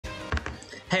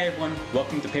Hey everyone,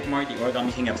 welcome to Paper Mario the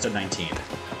Origami King episode 19.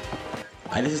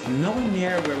 This is nowhere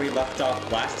near where we left off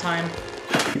last time.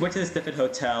 We went to this different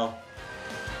hotel.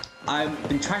 I've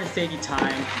been trying to save you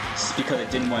time just because I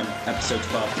didn't want episode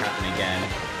 12 to happen again,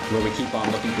 where we keep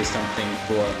on looking for something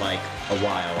for like a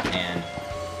while and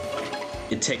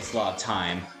it takes a lot of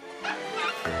time.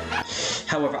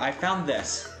 However, I found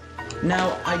this.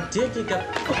 Now, I did dig up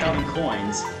 1,000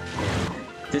 coins.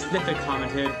 This Sniff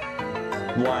commented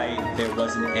why there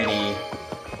wasn't any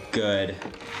good,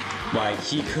 why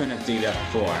he couldn't have done that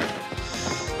before.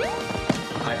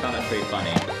 I found that pretty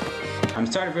funny. I'm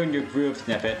sorry to ruin your groove,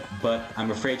 Snippet, but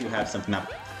I'm afraid you have something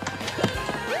that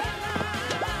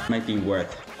might be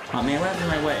worth. Oh man, what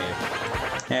happened to my wave?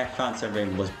 Yeah, I found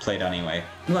surfing was played out anyway.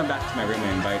 I'm going back to my room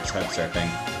and invite Chug surfing.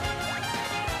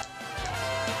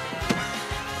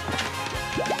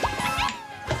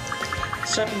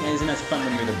 Surfing isn't as fun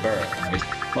when you're the bird.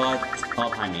 Well, it's all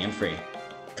behind me, I'm free.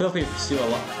 Feel free to pursue a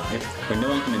lot, but no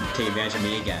one can take advantage of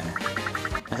me again.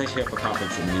 I think here for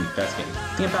confidence in investigating.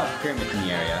 Think about pyramids in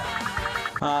the area.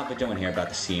 But don't want to hear about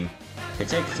the scene. Here,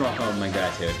 take this one home, my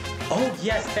gratitude. Oh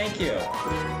yes, thank you!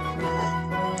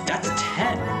 That's a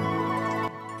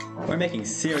 10! We're making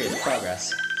serious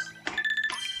progress.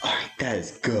 Alright, that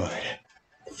is good.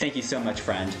 Thank you so much,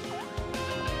 friend.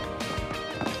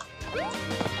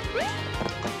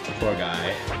 Poor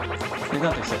guy. There's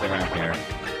nothing stuck around here.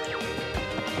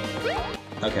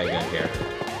 Okay, good, here.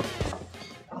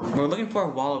 We're looking for a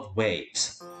wall of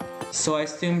waves. So I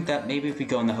assumed that maybe if we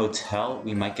go in the hotel,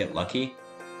 we might get lucky.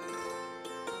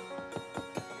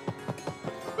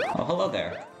 Oh, hello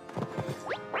there.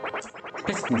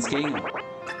 Piston skating.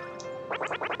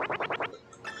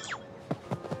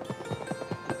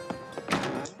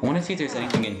 I want to see if there's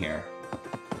anything in here.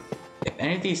 If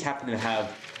any of these happen to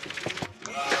have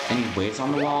any waves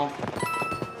on the wall,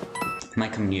 I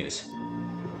might come in use.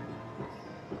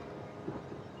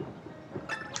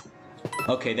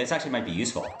 Okay, this actually might be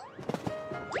useful.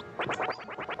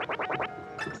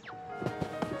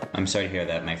 I'm sorry to hear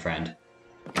that, my friend.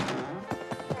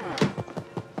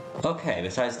 Okay,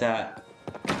 besides that,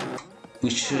 we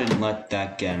shouldn't let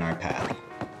that get in our path.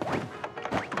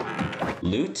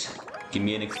 Loot? Give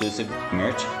me an exclusive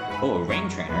merch? Oh, a rain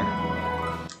trainer.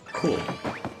 Cool.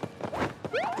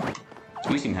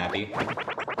 You seem happy.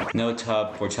 No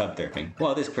tub for tub surfing.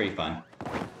 Well, this is pretty fun.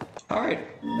 Alright,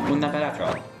 wasn't that bad after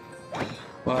all.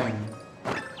 Well,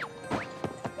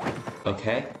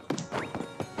 okay.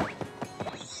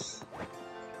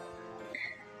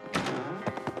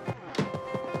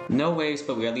 No waves,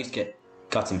 but we at least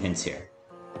got some hints here.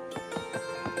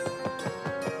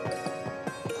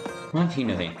 What if he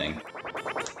knows anything?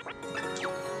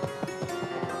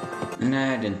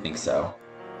 Nah, I didn't think so.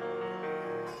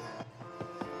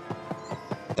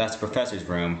 That's the professor's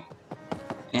room.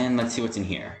 And let's see what's in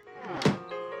here.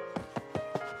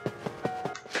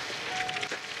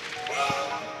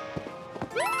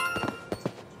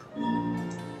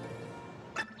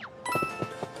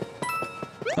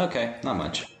 Okay, not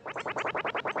much.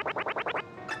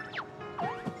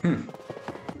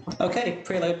 Okay,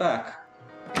 pretty laid back.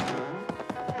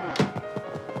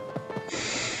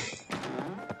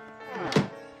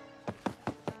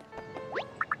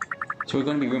 So we're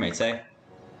going to be roommates, eh?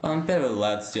 Well, I'm a bit of a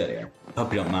loud studio.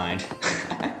 Hope you don't mind.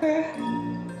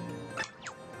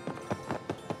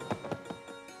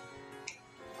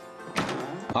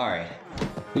 Alright.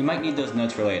 We might need those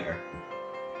notes for later.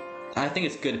 I think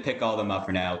it's good to pick all of them up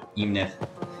for now, even if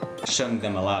showing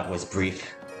them aloud was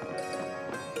brief.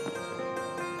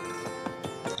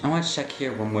 I want to check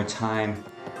here one more time.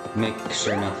 Make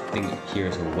sure nothing here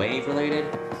is wave related.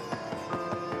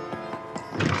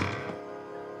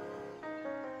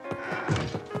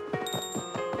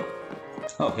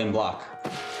 Oh, hidden block.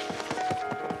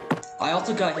 I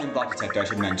also got a hidden block detector, I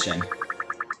should mention,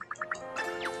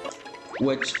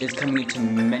 which is coming to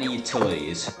many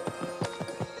utilities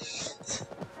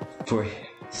for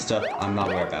stuff I'm not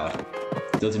aware about.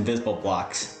 Those invisible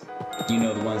blocks. You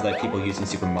know, the ones that people use in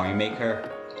Super Mario Maker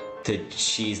to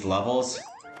cheese levels?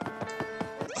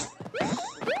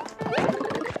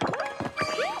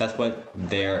 That's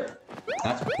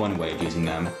one way of using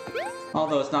them.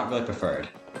 Although it's not really preferred.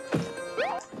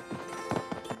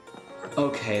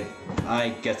 Okay, I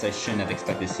guess I shouldn't have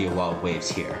expected to see a wall of waves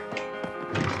here.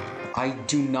 I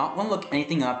do not want to look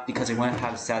anything up because I want to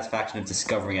have the satisfaction of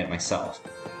discovering it myself.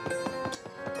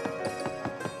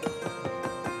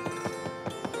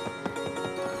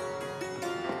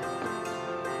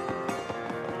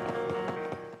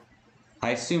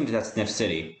 I assumed that Sniff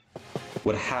City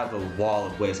would have a wall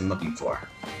of waves I'm looking for.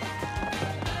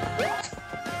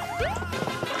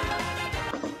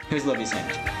 Here's Livy's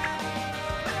hint.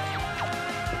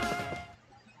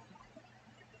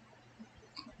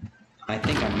 I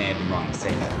think I may have been wrong to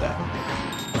say that,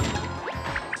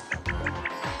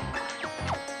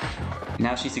 though.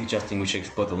 Now she's suggesting we should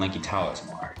explore the Lanky Towers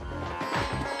more.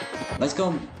 Let's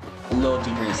go a little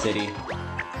deeper in the city.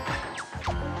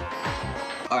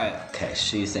 Alright, okay,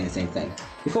 she's saying the same thing.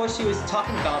 Before she was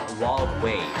talking about the wall of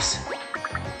waves.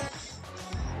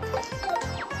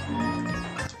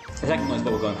 The second one is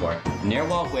what we're going for. Near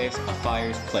wall of waves, a fire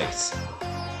is placed.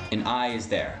 An eye is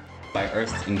there, by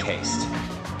earth encased.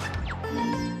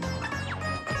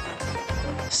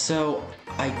 So,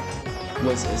 I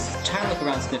was trying to look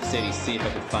around Sniff City to see if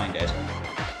I could find it,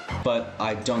 but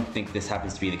I don't think this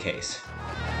happens to be the case.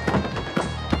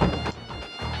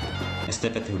 A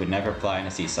snippet who would never fly in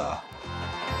a seesaw.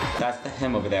 That's the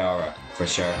him over there, Aura, for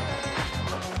sure.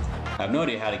 I have no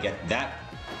idea how to get that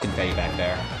confetti back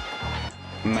there.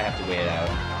 I might have to wait it out.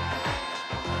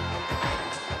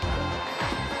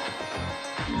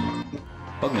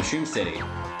 Welcome to Shroom City.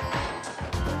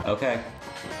 Okay.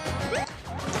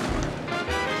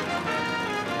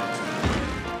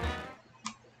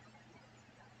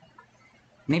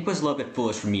 Maybe it was a little bit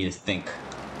foolish for me to think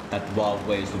that the wall of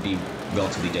waves would be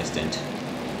relatively distant.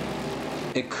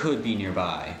 It could be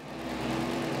nearby.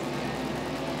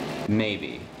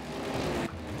 Maybe.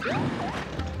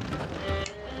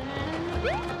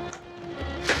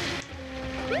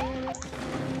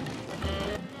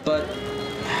 But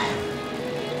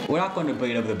we're not going to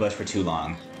beat over the bush for too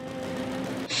long.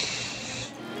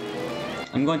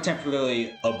 I'm going to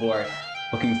temporarily abort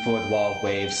looking for the wall of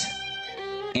waves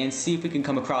and see if we can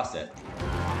come across it.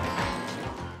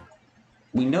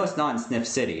 We know it's not in Sniff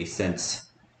City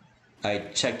since I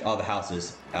checked all the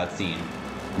houses I'd seen.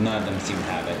 None of them seem to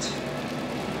have it.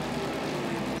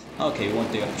 Okay, we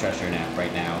won't dig up the treasure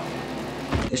right now.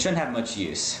 It shouldn't have much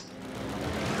use.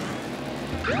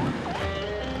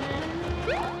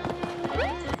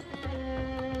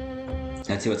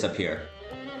 Let's see what's up here.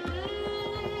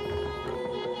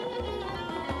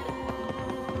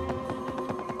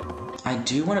 I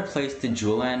do want to place the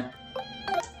jewel in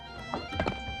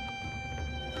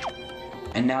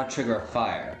and now trigger a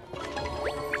fire.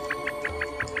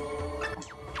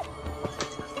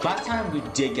 Last time we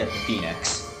did get the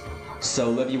Phoenix, so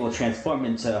Livy will transform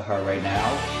into her right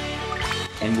now,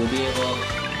 and we'll be able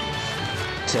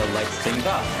to light things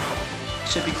up.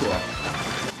 Should be cool.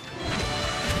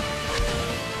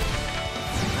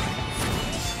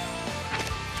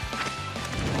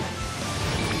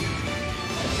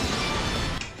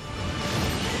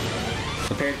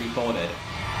 Prepare to be folded.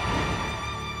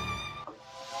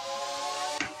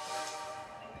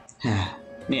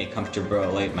 Need a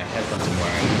comfortable late my headphones I'm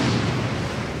wearing.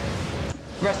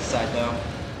 Rest aside though.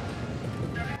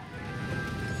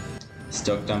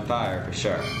 Stoked on fire for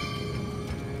sure.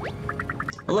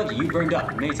 Olivia, you burned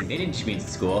up. Amazing. They didn't shoot me in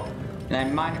school. And I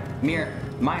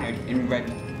minored in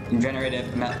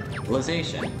regenerative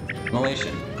malation.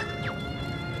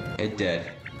 It did.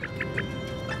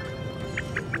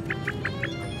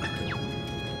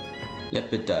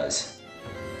 Yep, it does.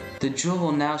 The jewel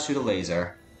will now shoot a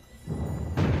laser.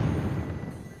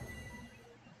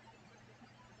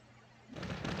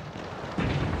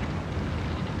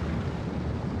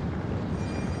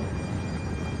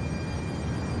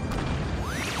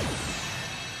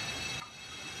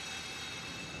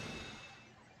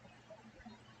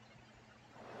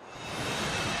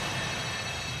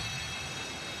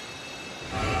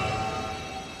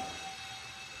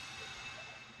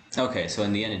 Okay, so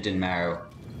in the end it didn't matter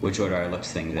which order I looked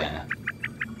things in.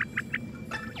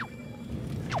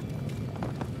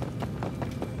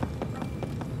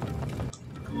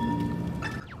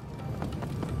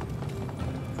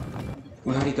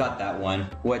 We already got that one,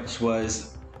 which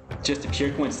was just a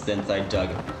pure coincidence I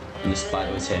dug in the spot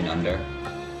it was hidden under.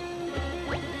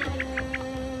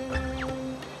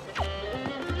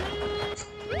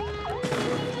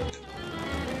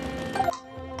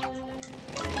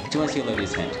 Do you want to see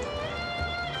Olivia's hint?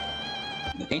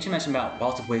 The ancient mention about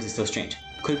walls of waves is so strange.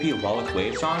 Could it be a wall with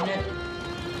waves drawn on it?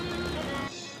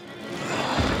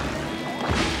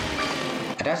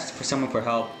 I'd asked for someone for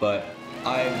help, but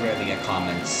I rarely get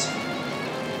comments.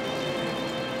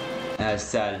 As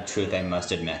sad truth I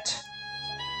must admit.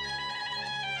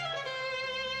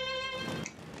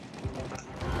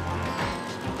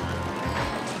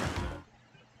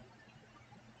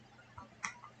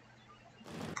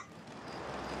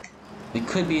 We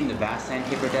could be in the vast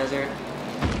Sandpaper Desert,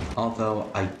 although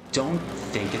I don't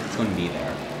think it's going to be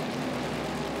there.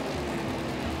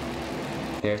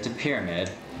 There's the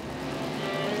pyramid.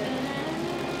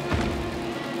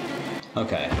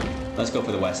 Okay, let's go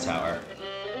for the West Tower.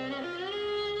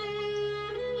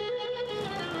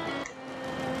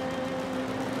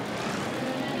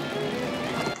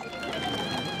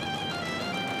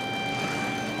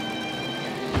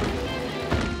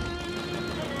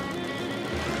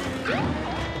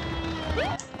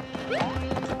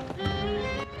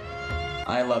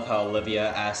 I love how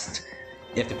Olivia asked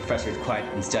if the professor is quiet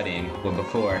and studying, when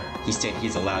before he stated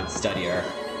he's a loud studier.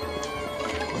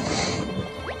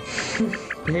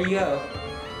 Here you go.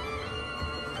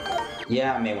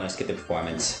 Yeah, I may want to skip the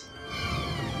performance.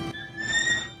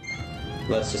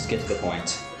 Let's just get to the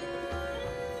point.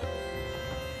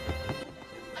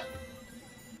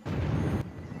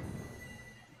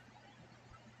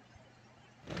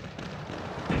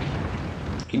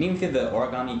 You can even see the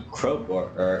origami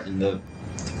crowbar in the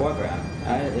foreground.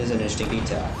 That is an interesting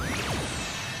detail.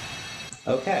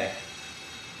 Okay.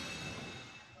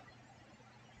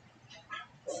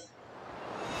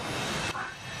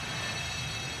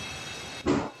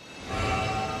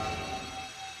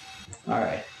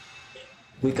 Alright.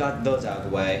 We got those out of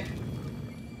the way.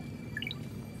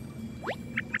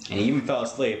 And he even fell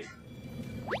asleep.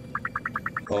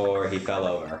 Or he fell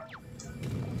over.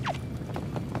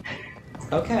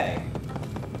 Okay.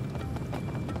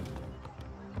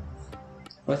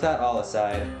 With that all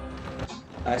aside,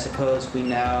 I suppose we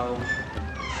now,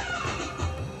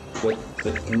 with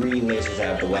the 3 lasers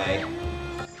out of the way,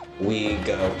 we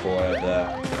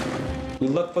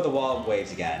look for the wall of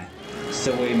waves again.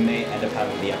 So we may end up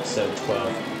having the episode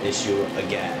 12 issue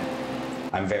again.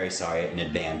 I'm very sorry in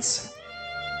advance.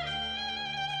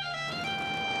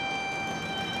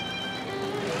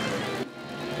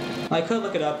 I could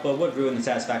look it up, but would ruin the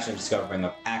satisfaction of discovering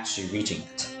of actually reaching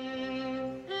it.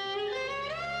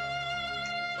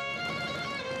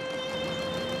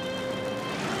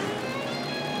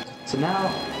 So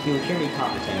now, you will hear me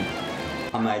commenting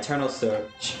on my eternal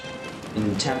search in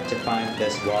an attempt to find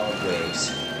this wall of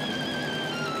waves.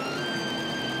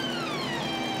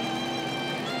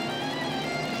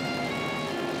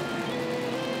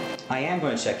 I am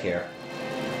going to check here.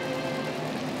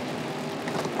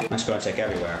 I'm just going to check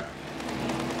everywhere.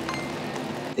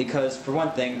 Because, for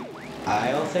one thing,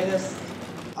 I'll say this,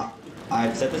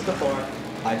 I've said this before,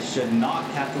 I should not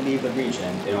have to leave the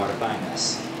region in order to find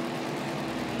this.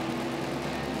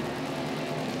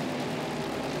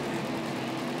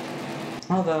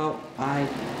 Although,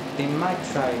 they might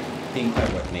try being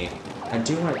clever with me. I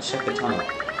do want to check the tunnel.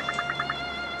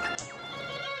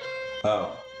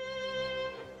 Oh.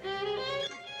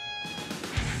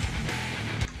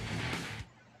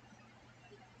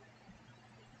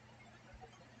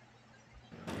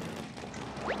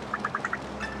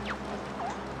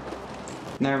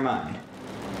 Never mind.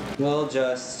 We'll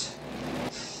just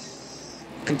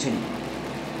continue.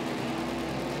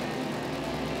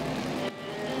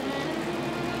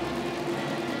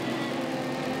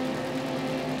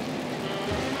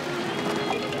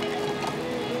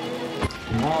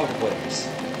 Wall of waves.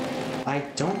 I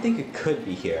don't think it could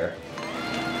be here.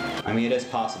 I mean, it is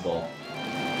possible.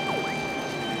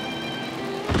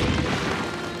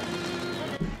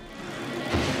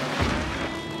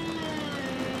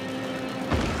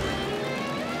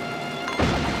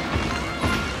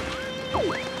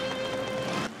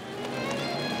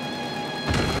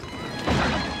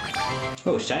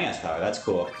 Oh, Shiny has power, that's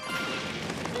cool.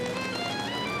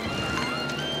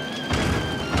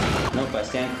 Nope, I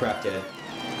stand corrected.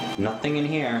 Nothing in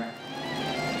here.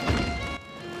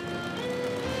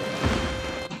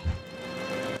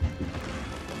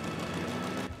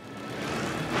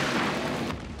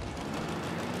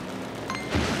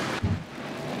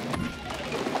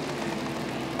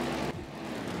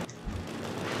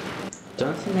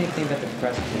 Don't see anything that the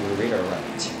press can read or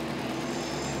write.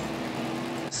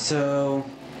 So,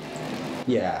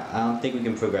 yeah, I don't think we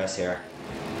can progress here.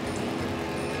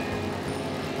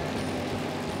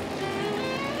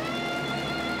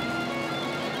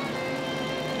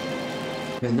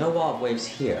 There's no wall of waves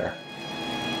here.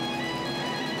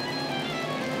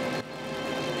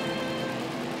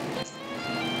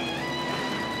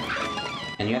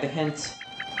 Any other hints?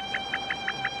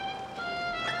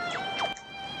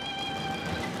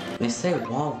 They say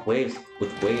wall of waves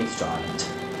with waves drawn in it.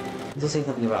 They'll say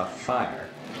something about fire.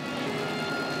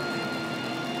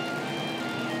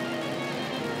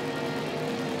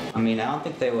 I mean, I don't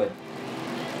think they would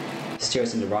steer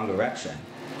us in the wrong direction.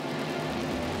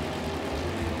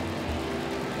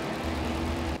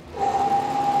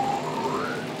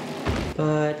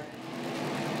 But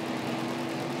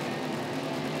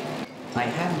I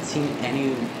haven't seen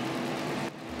any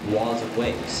walls of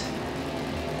waves.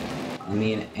 I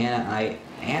mean, and I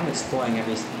am exploring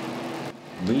every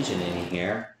region in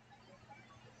here.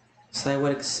 So I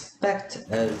would expect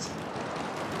us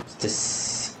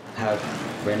to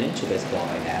have run into this wall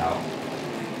by now.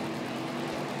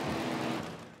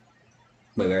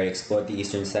 Wait, we already explored the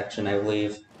eastern section, I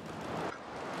believe.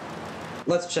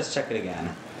 Let's just check it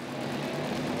again.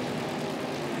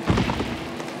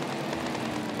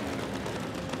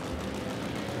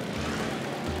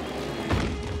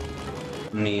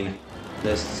 I mean,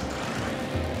 this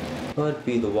could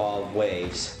be the wall of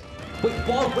waves. Wait,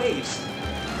 wall of waves!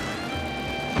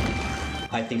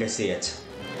 I think I see it.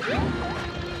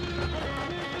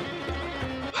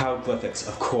 Hieroglyphics,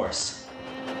 of course.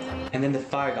 And then the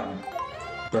fire got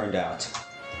burned out.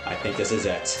 I think this is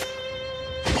it.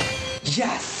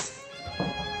 Yes!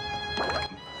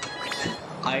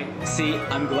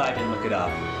 I'm glad I didn't look it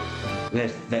up.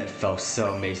 That felt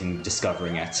so amazing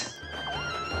discovering it.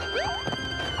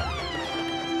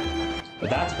 But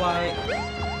that's why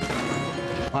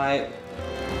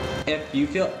if you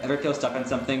ever feel stuck on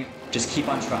something, just keep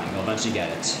on trying, you'll eventually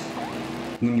get it.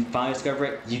 When you finally discover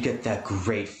it, you get that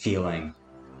great feeling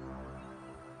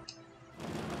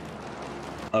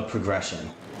of progression.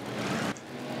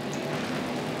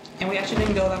 And we actually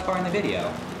didn't go that far in the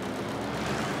video.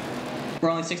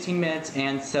 We're only 16 minutes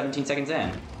and 17 seconds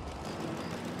in.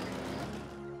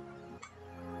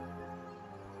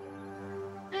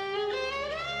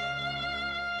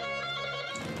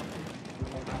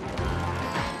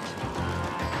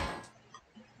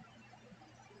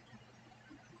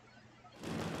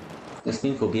 This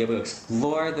means we'll be able to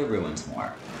explore the ruins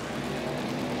more.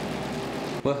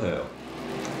 Woohoo.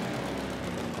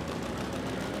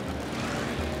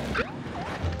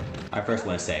 I first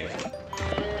want to save.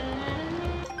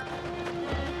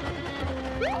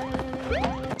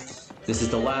 This is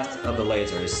the last of the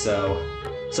lasers, so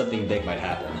something big might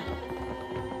happen.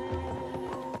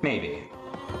 Maybe.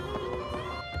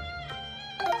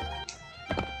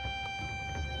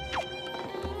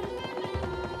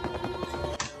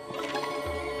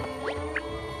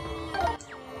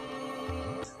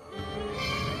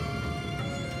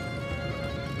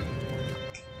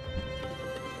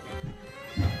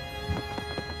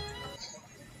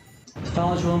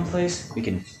 Knowledge in place, we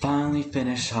can finally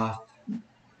finish off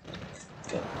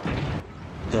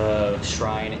the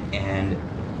shrine, and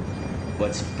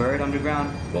what's buried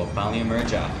underground will finally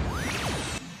emerge up.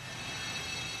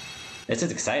 This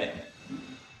is exciting.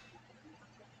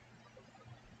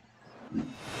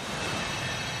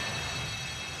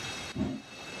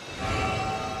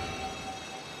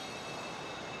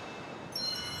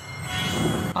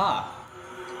 Ah,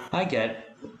 I get it.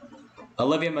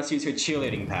 Olivia must use her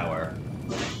cheerleading power.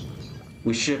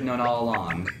 We should have known all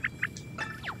along.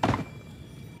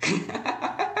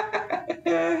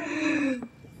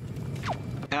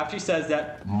 After she says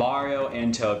that, Mario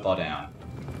and Toad fall down.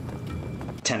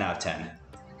 10 out of 10.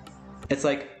 It's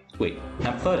like, wait,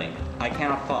 I'm floating. I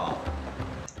cannot fall.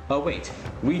 Oh wait,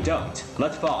 we don't.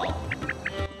 Let's fall.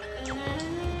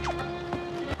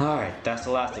 Alright, that's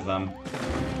the last of them.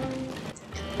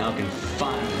 Now we can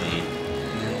finally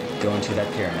go into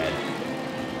that pyramid.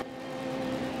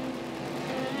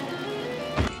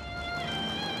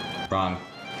 Wrong.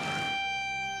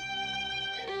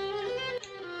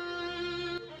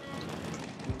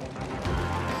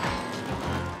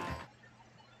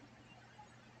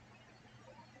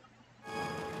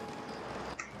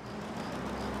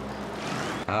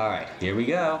 Alright, here we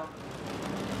go.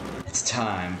 It's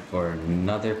time for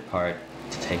another part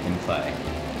to take in play.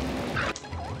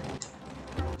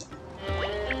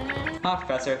 Ah,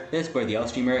 Professor, this is where the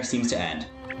L-streamer seems to end.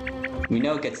 We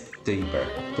know it gets deeper,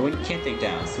 but we can't dig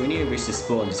down, so we need to reach the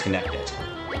spool and disconnect it.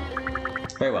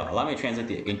 Very well, allow me to translate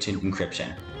the ancient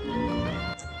encryption.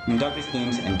 In darkness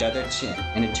looms and darkness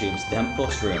in the tubes, the hempful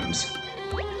shrooms.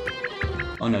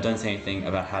 Oh no, it doesn't say anything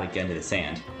about how to get into the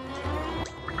sand.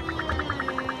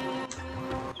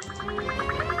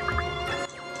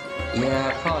 Yeah,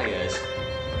 it probably is.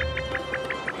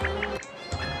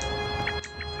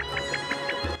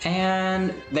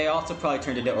 And they also probably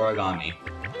turned into origami.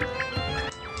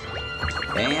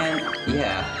 And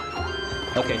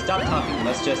yeah. Okay, stop talking,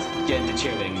 let's just get into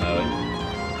cheerleading mode.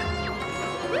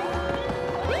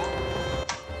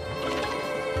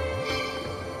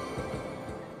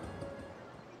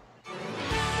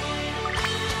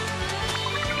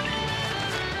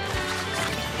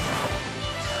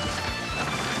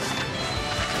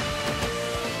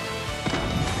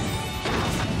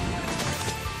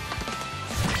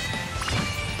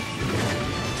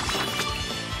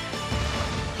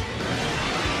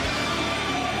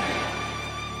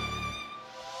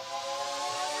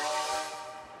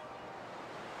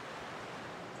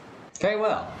 Very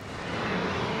well.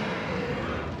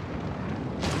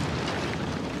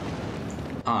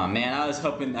 Aw man, I was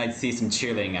hoping I'd see some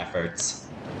cheerleading efforts.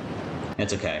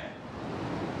 It's okay.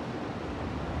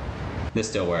 This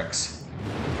still works.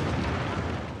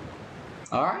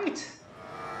 Alright.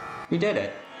 We did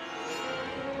it.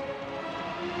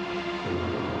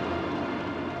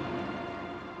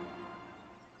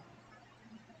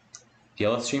 The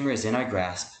yellow streamer is in our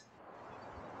grasp.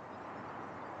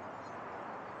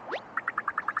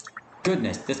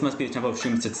 Goodness, this must be the Temple of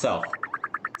Shrooms itself.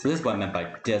 So this is what I meant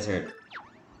by desert.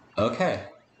 Okay.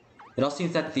 It all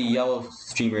seems that the yellow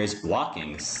streamer is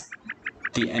blocking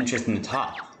the entrance in the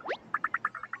top.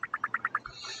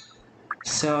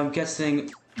 So I'm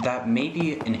guessing that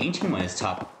maybe an ancient one at the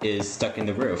top is stuck in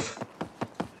the roof.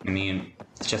 I mean,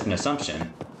 it's just an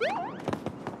assumption.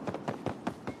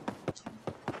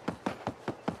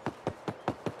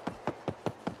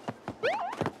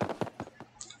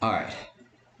 Alright.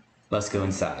 Let's go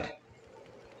inside.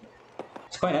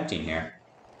 It's quite empty in here.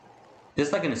 Is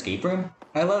this like an escape room?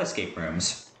 I love escape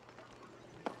rooms.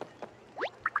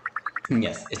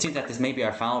 Yes, it seems that this may be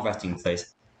our final resting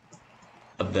place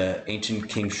of the ancient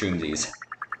King Shroomsies.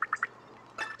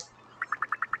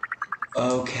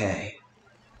 Okay.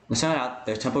 We found out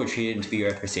their temple retreated into the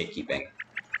earth for safekeeping.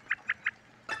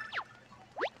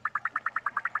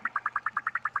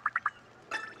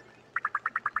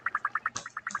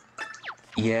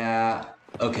 Yeah,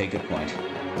 okay, good point.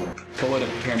 What would a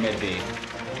pyramid be?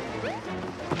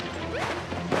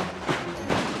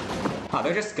 Ah,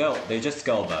 they're just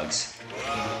skull bugs.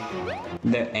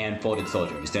 And folded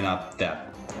soldiers. They're not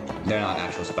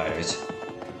actual spiders.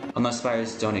 Unless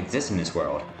spiders don't exist in this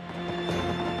world.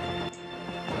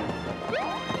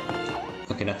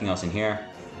 Okay, nothing else in here.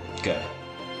 Good.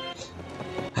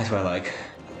 That's what I like.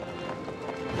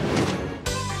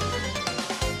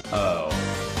 Oh.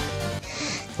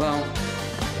 Well,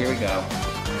 here we go.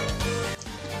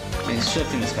 I should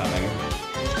have seen this coming.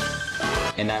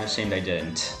 And I'm ashamed I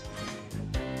didn't.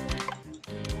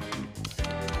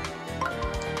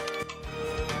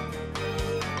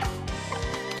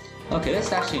 Okay, this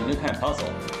is actually a new kind of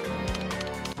puzzle.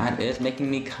 And it is making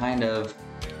me kind of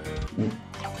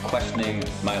questioning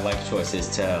my life choices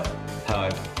to how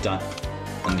I've done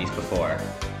these before.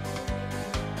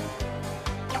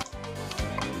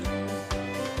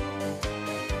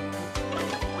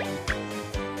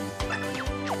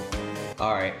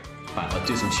 Alright, fine, let's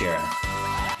do some cheering.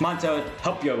 Come on, Toad,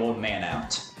 help your old man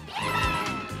out.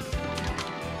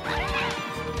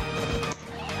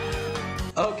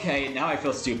 Okay, now I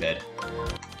feel stupid.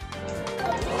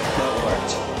 That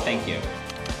worked. Thank you.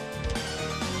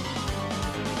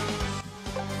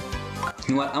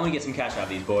 You know what? I want to get some cash out of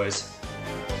these boys.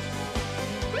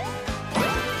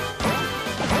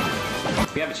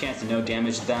 If we have a chance to no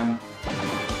damage them,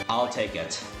 I'll take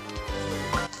it.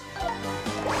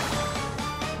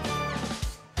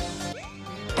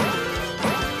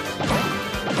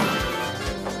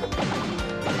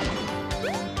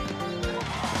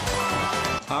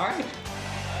 Alright.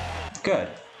 Good.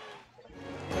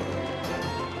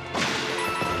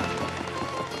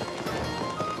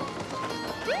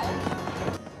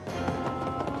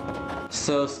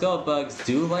 So skull bugs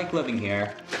do like living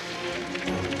here.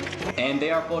 And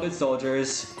they are folded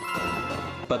soldiers.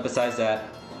 But besides that,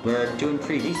 we're doing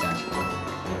pretty decent.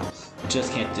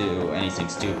 Just can't do anything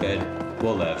stupid.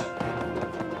 We'll live.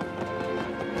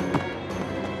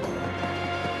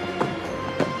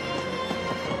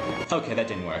 Okay, that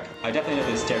didn't work. I definitely know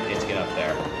there's a staircase to get up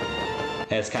there.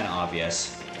 And it's kind of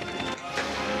obvious.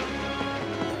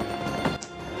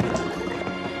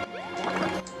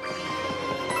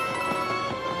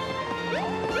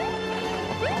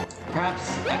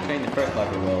 Perhaps activating the first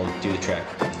lever will do the trick.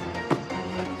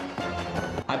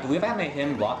 I believe I have my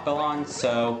hidden block bell on,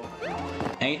 so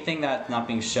anything that's not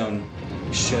being shown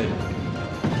should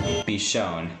be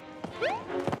shown.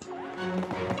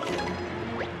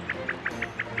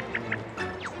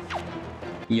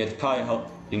 Yeah, it's probably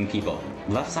helping people.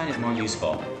 Left side is more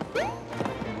useful.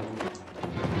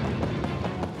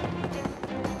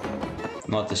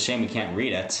 Well, it's a shame we can't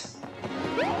read it.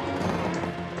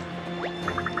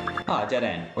 Ah, dead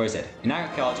end. Where is it? In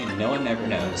archaeology, no one ever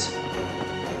knows.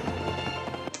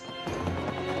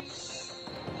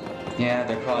 Yeah,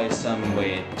 there's probably some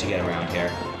way to get around here.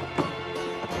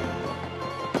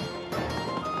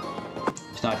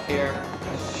 It's not here.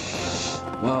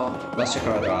 Well, let's check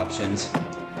our other options.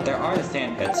 There are the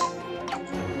sand pits.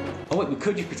 Oh wait, we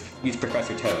could use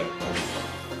Professor Toad.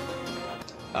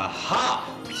 Aha!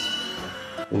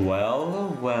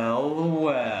 Well, well,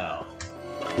 well.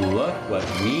 Look what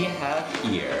we have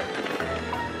here.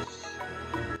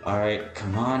 Alright,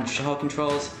 come on, shuttle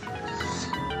controls.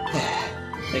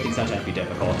 They can sometimes be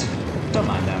difficult. Don't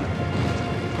mind them.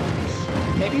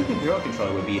 Maybe the girl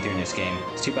controller would be easier in this game.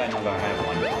 It's too bad I no longer have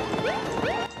one.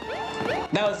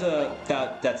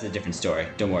 That's a different story.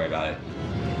 Don't worry about it.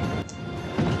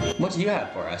 What do you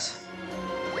have for us?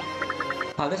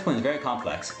 This one is very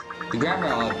complex. The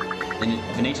grammar of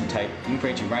an ancient type, even for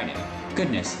ancient writing.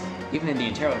 Goodness, even in the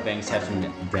interior banks have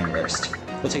been reversed.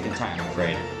 We'll take the time, I'm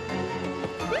afraid.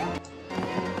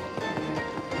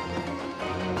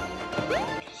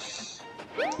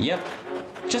 Yep.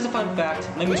 Just a fun fact,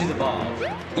 languages evolve,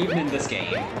 even in this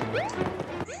game.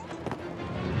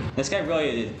 This guy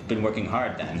really has been working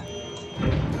hard then.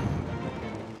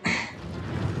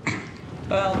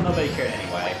 Well, nobody cared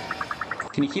anyway.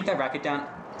 Can you keep that racket down?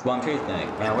 Well, I'm trying to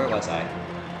think. Now, where was I?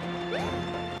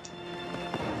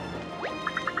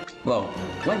 Whoa,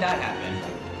 when did that happen?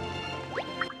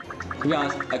 To be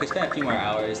honest, I could spend a few more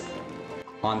hours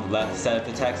on the left side of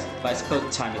the text, but I suppose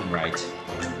the time isn't right.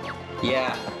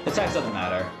 Yeah, the text doesn't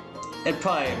matter. It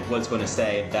probably was going to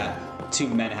say that two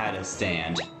men had a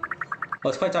stand. Well,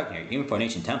 it's quite dark here, even for an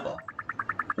ancient temple.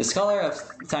 The scholar of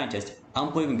scientist, I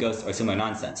don't believe in ghosts or similar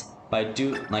nonsense, but I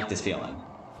do like this feeling.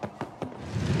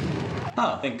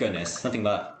 Oh, thank goodness. Something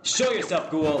about show yourself,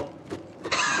 ghoul!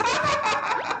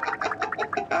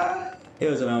 It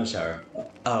was a moment shower.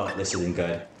 Oh, this isn't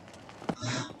good.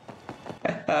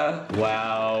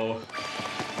 Wow.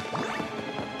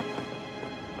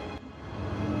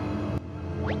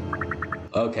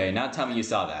 Okay, now tell me you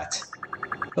saw that.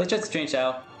 Well, it's just strange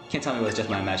how. Can't tell me it was just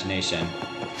my imagination.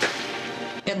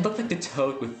 It looked like the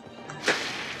toad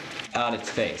without its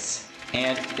face.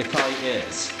 And it probably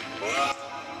is.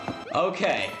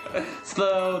 Okay,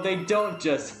 so they don't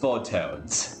just fold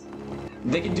toads.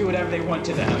 They can do whatever they want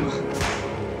to them.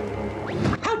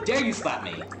 How dare you slap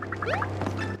me?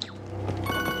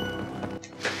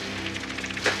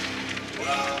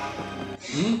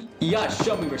 You gotta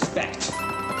show me respect.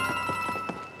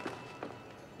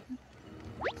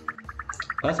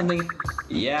 That's something?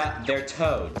 Yeah, they're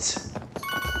toads.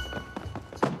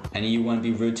 And you want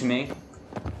to be rude to me?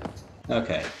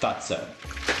 Okay, thought so.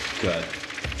 Good.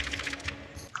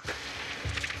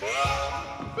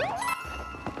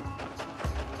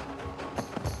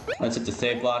 Let's hit the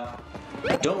save block.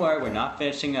 Don't worry, we're not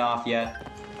finishing it off yet.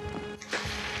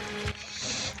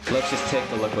 Let's just take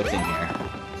a look what's in here.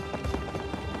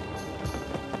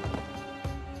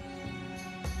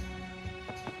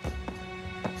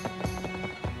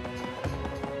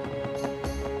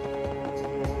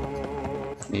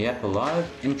 Yep, a lot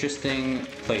of interesting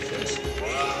places.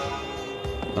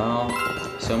 Well,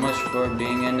 so much for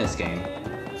being in this game.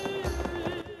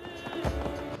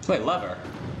 Wait, lever.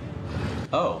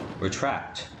 Oh, we're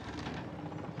trapped.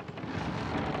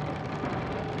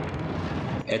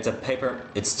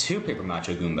 It's two paper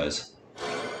macho Goombas.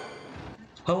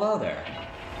 Hello there.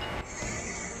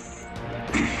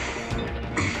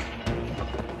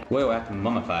 Whoa, I have to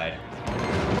mummified.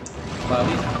 Well, at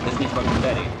least this needs more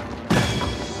confetti.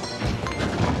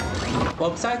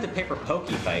 Well, besides the paper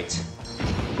pokey fight,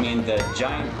 I mean the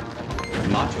giant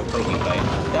macho pokey fight,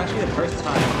 it's actually the first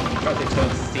time Dr.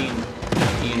 Toad's seen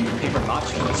in paper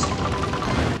machos.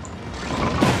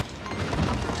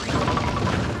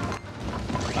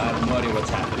 I have no idea what's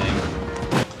happening.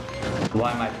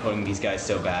 Why am I poking these guys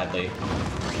so badly?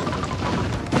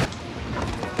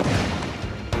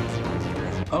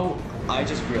 Oh, I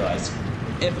just realized.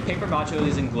 If a paper macho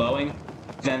isn't glowing,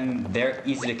 then they're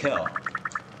easy to kill.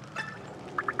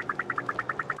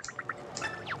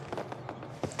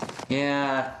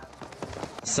 Yeah,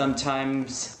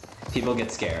 sometimes people get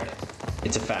scared.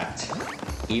 It's a fact.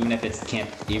 Even if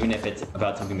it's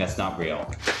about something that's not real.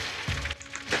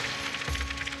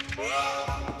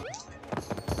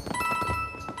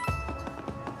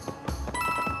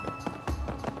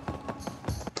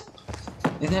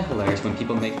 Isn't that hilarious when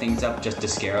people make things up just to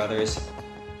scare others?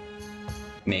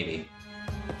 Maybe.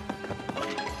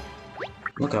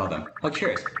 Look at all of them. How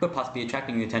curious. What possibly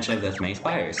attracting the attention of those many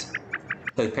spiders?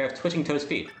 Like a pair of twitching toad's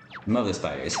feet. Mother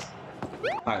spiders.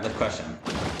 Alright, let's question.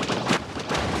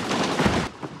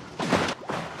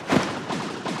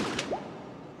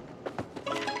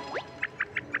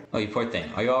 Oh, you poor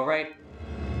thing. Are you alright?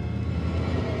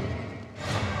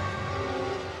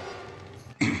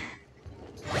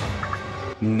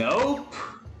 Nope!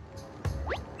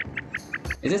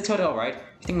 Is this Toad alright?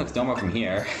 Everything looks normal from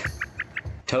here.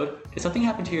 Toad, did something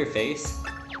happen to your face?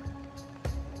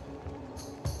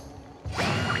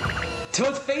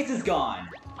 Toad's face is gone!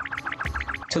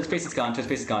 Toad's face is gone, Toad's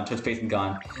face is gone, Toad's face is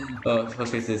gone. Oh,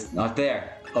 Toad's face is not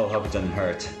there. Oh, hope it doesn't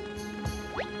hurt.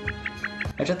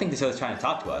 I just think the Toad is trying to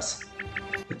talk to us.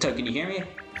 Toad, can you hear me?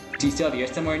 Do you still have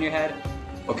ears somewhere in your head?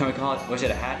 What can we call it? Was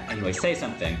it a hat? Anyway, say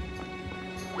something.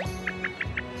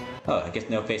 Oh, I guess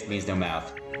no face means no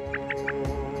mouth.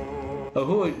 Oh,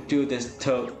 who would do this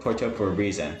portrait for a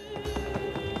reason?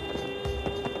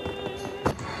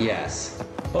 Yes.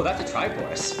 Oh, that's a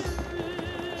Triforce.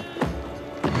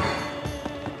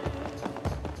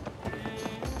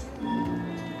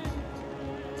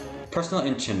 Personal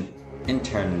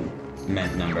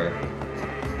internment number.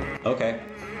 Okay.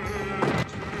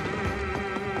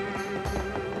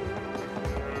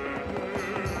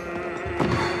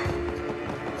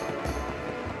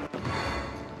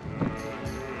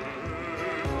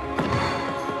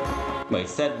 Wait,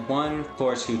 said 1,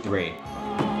 4, 2, 3.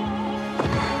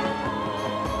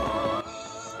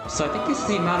 So I think this is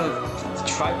the amount of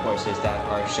Triforces that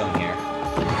are shown here.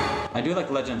 I do like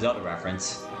the Legend of Zelda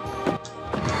reference.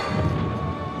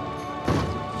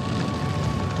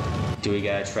 Do we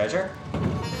get a treasure?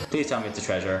 Please tell me it's a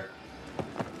treasure.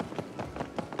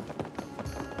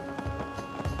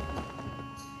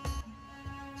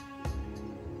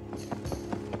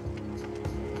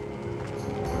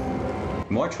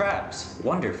 More traps.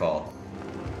 Wonderful.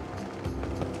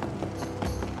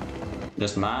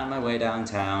 Just mind my way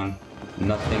downtown.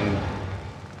 Nothing.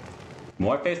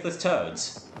 More faceless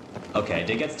toads. Okay,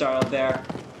 did get startled there.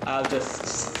 I was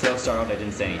just so startled I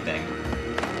didn't say anything.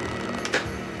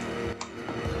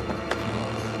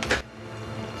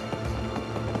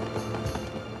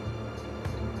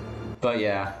 But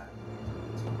yeah.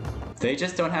 They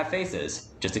just don't have faces.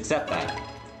 Just accept that.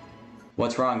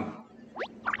 What's wrong?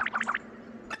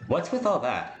 What's with all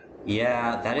that?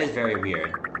 Yeah, that is very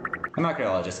weird. I'm an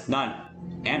archaeologist, not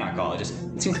an archaeologist.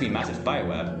 It seems to be a massive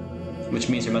spiderweb, which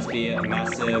means there must be a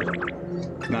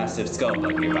massive skull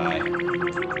bug nearby.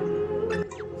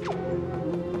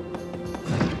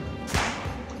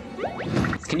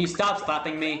 Can you stop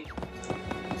slapping me?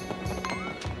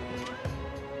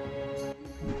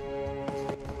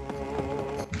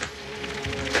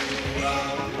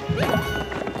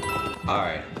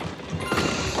 Alright.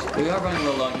 We are running a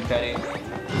little low on confetti.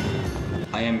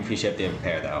 I am appreciative they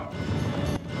repair though.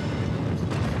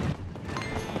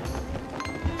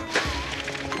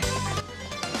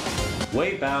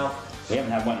 Wait, Val. We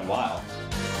haven't had one in a while.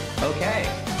 Okay.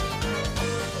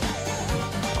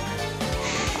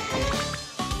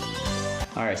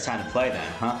 Alright, it's time to play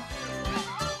then, huh?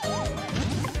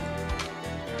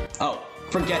 Oh,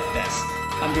 forget this.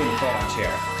 I'm doing the fold-on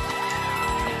chair.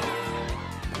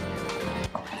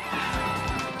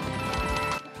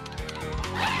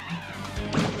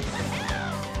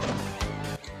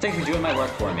 Thanks for doing my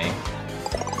work for me.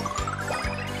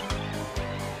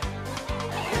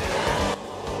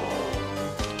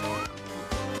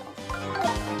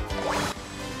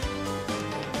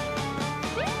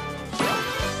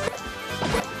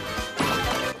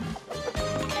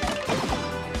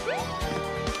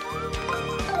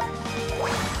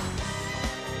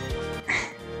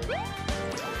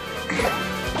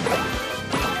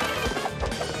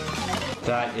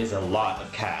 That is a lot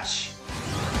of cash.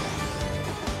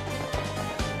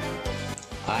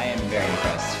 I am very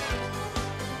impressed.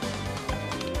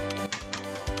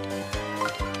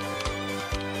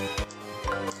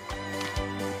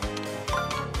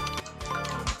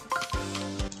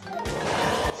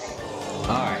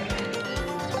 Alright.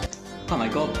 Oh, my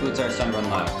gold boots are starting to run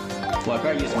low. Well, I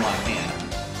better use them while I can.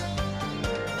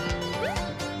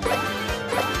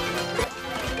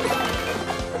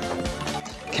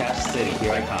 Cash City,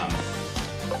 here I come.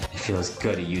 It feels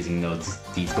good at using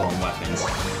these golden weapons,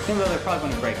 even though they're probably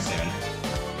going to break soon.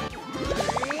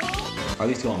 Or at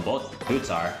least golden boots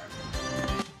are.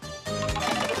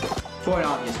 For an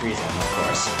obvious reason, of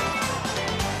course.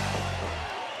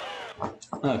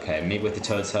 Okay, maybe with the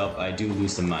Toad's help, I do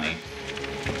lose some money.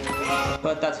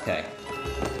 But that's okay.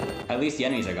 At least the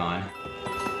enemies are gone.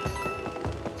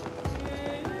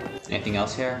 Anything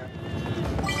else here?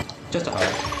 Just a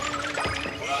heart.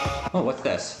 Oh, what's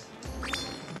this?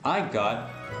 I got...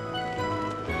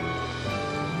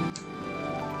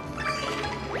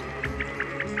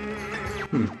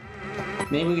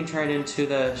 Maybe we can turn it into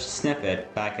the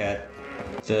snippet back at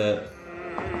the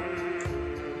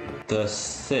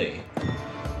city.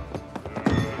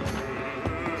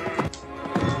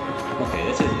 Okay,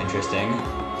 this is interesting.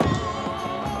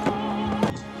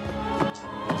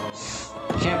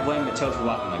 Can't blame the Toads for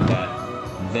walking like that.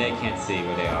 They can't see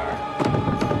where they are.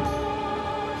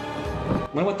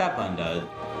 Wonder what that button does.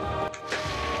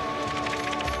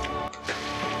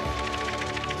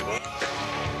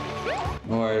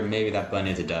 Or maybe that button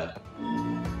is a dud.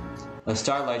 A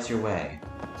star lights your way.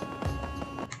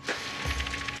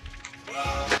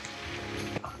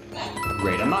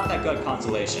 Great, I'm not that good at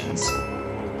constellations.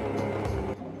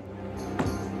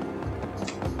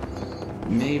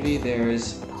 maybe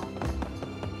there's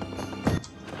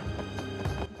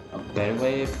a better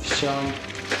way of showing.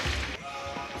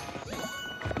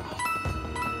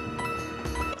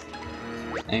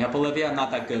 Any help, Olivia? I'm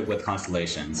not that good with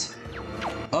constellations.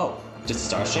 Oh, just a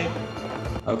star shape?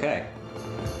 Okay.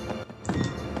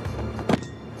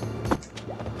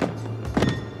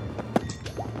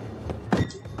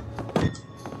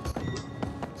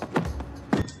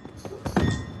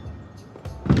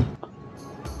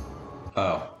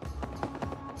 Oh.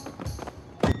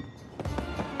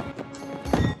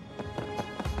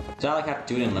 Do I have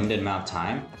to do it in a limited amount of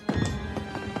time?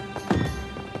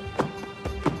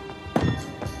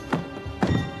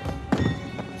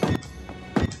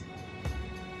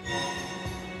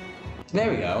 There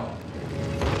we go.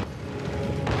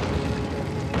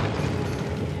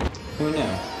 Who knew?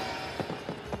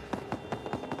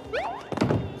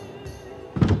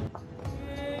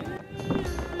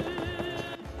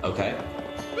 Okay.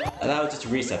 That was just a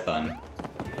reset button.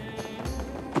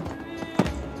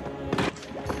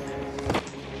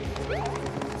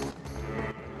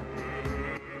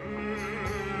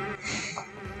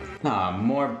 Ah,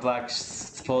 more black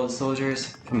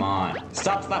soldiers? Come on.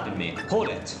 Stop slapping me. Hold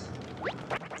it.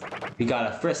 We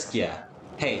gotta frisk ya.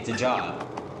 Hey, it's a job.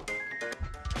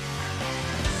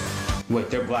 Wait,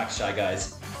 they're black shy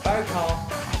guys. If I recall,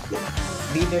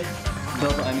 these are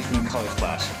those enemies from Color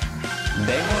Splash.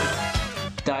 They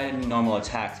won't die in normal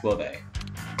attacks, will they?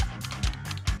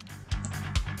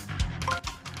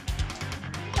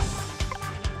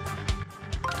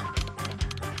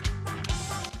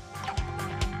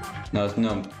 No, there's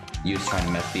no use trying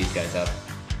to mess these guys up.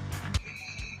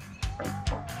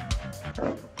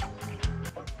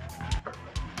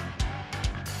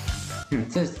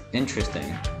 This is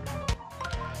interesting.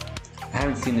 I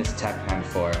haven't seen this attack pattern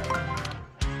before.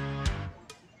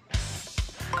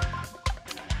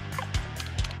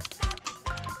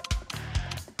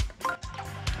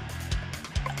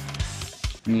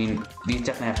 I mean, these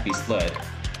definitely have to be slid.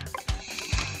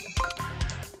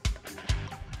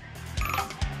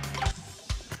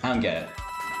 I don't get it.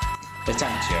 It's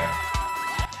time to cheer.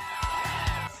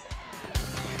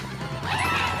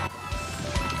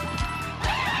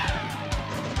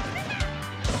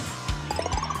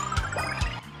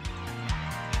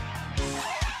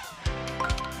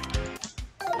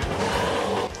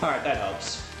 Alright, that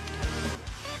helps.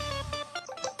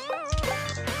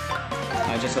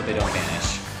 I just hope they don't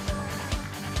vanish.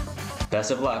 Best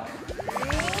of luck.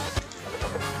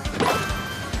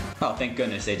 Oh, thank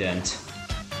goodness they didn't.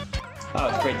 Oh,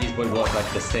 it's great these would look like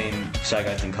the same Shy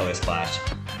Guys in Color Splash.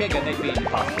 Okay, good, they'd be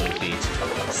impossible to beat,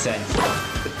 since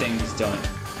the things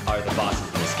are the bosses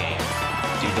in this game,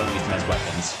 so you don't use them as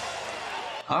weapons.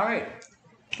 Alright,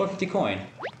 450 coin.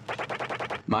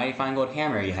 Mighty fine gold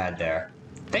hammer you had there.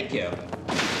 Thank you.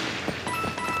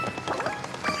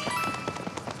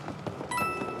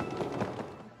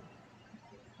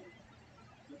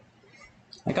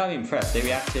 I gotta be impressed. They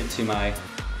reacted to my...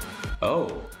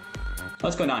 Oh.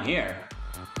 What's going on here?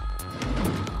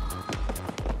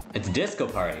 It's a disco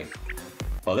party.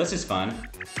 Well, this is fun.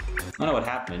 I don't know what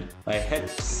happened. My head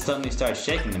suddenly started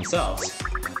shaking themselves.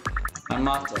 I'm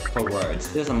lost for words.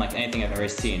 This isn't like anything I've ever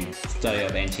seen. Study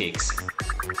of antiques.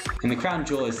 And the crown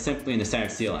jewel is simply in the center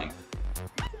ceiling.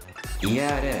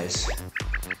 Yeah, it is.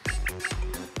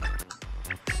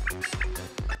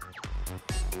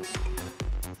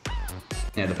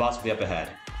 Yeah, the boss will be up ahead.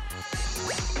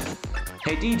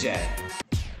 Hey, DJ!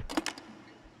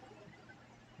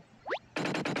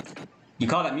 You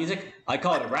call that music? I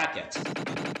call it a racket.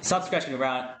 Stop scratching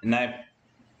around, and I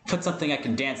put something I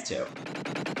can dance to.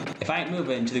 If I ain't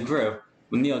moving into the groove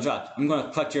when Neil drops, I'm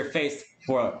gonna collect your face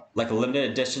for like a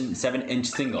limited edition 7-inch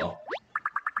single.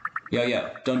 Yo,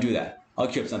 don't do that. I'll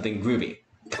cue up something groovy.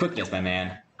 Quickness, my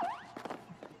man.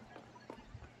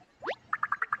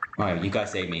 Alright, you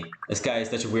guys save me. This guy is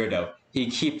such a weirdo. He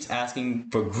keeps asking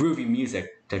for groovy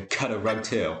music to cut a rug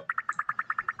too.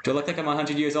 Do I look like I'm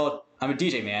 100 years old? I'm a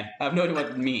DJ, man. I have no idea what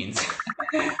it means.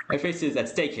 My face is at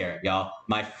stake here, y'all.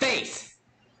 My face!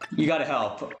 You gotta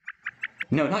help.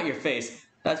 No, not your face.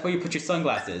 That's where you put your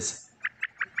sunglasses.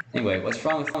 Anyway, what's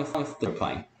wrong with the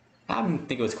playing? I didn't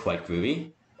think it was quite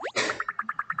groovy.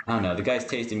 I don't know, the guy's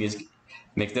taste in music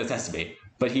makes no sense to me.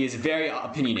 But he is very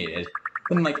opinionated.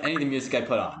 Unlike any of the music I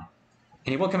put on.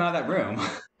 And he won't come out of that room.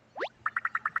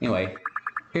 Anyway,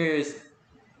 here's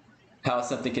how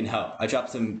something can help. I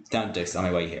dropped some sound discs on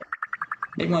my way here.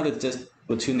 Maybe one of the discs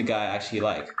will tune the guy I actually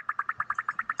like.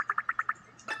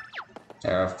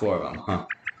 There are 4 of them, huh?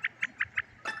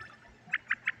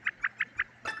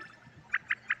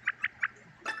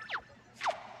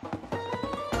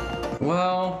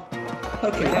 Well,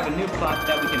 Okay, we have a new plot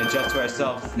that we can adjust to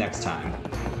ourselves next time.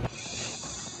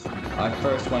 I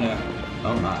first want to...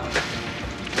 Oh my.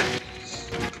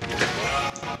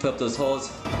 Fill up those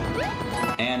holes.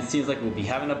 And it seems like we'll be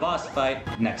having a boss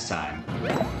fight next time.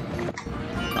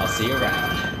 I'll see you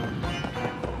around.